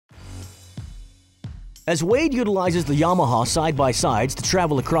As Wade utilizes the Yamaha side-by-sides to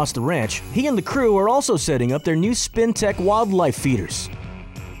travel across the ranch, he and the crew are also setting up their new SpinTech wildlife feeders.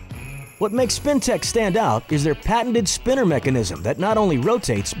 What makes SpinTech stand out is their patented spinner mechanism that not only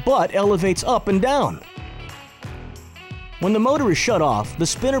rotates, but elevates up and down. When the motor is shut off, the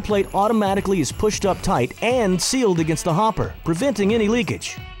spinner plate automatically is pushed up tight and sealed against the hopper, preventing any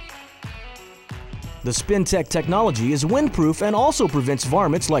leakage. The SpinTech technology is windproof and also prevents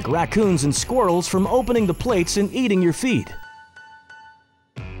varmints like raccoons and squirrels from opening the plates and eating your feed.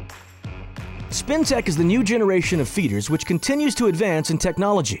 SpinTech is the new generation of feeders which continues to advance in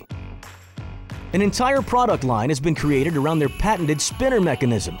technology. An entire product line has been created around their patented spinner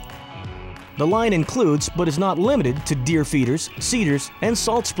mechanism. The line includes, but is not limited to, deer feeders, cedars, and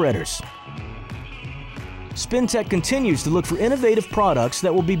salt spreaders. SpinTech continues to look for innovative products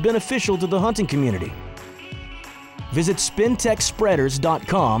that will be beneficial to the hunting community. Visit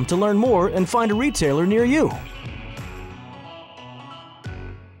spintechspreaders.com to learn more and find a retailer near you.